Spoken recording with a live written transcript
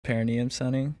perineum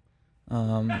sunning.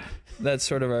 That's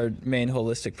sort of our main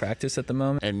holistic practice at the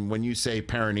moment. And when you say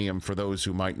perineum, for those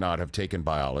who might not have taken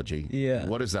biology,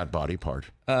 what is that body part?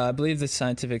 I believe the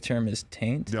scientific term is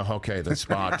taint. Okay, the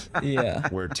spot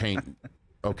where taint,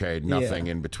 nothing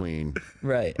in between.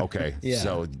 Right. Okay,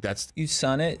 so that's... You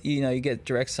sun it, you get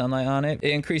direct sunlight on it.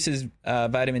 It increases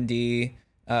vitamin D,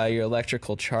 your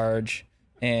electrical charge,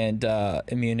 and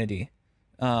immunity.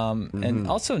 And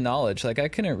also knowledge. Like, I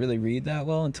couldn't really read that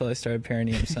well until I started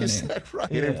perineum sunning. Is that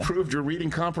right? It improved your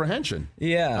reading comprehension.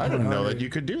 Yeah. I didn't know that you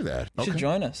could do that. You should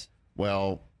join us.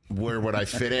 Well, where would I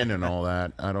fit in and all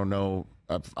that? I don't know.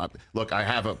 Look, I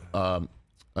have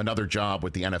another job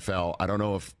with the NFL. I don't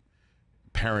know if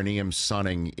perineum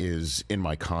sunning is in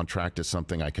my contract as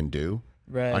something I can do.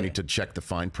 Right. I need to check the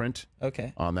fine print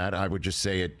on that. I would just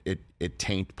say it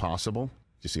tain't possible.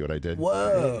 You see what I did?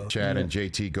 Whoa. Chad and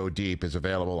JT Go Deep is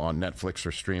available on Netflix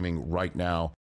or streaming right now.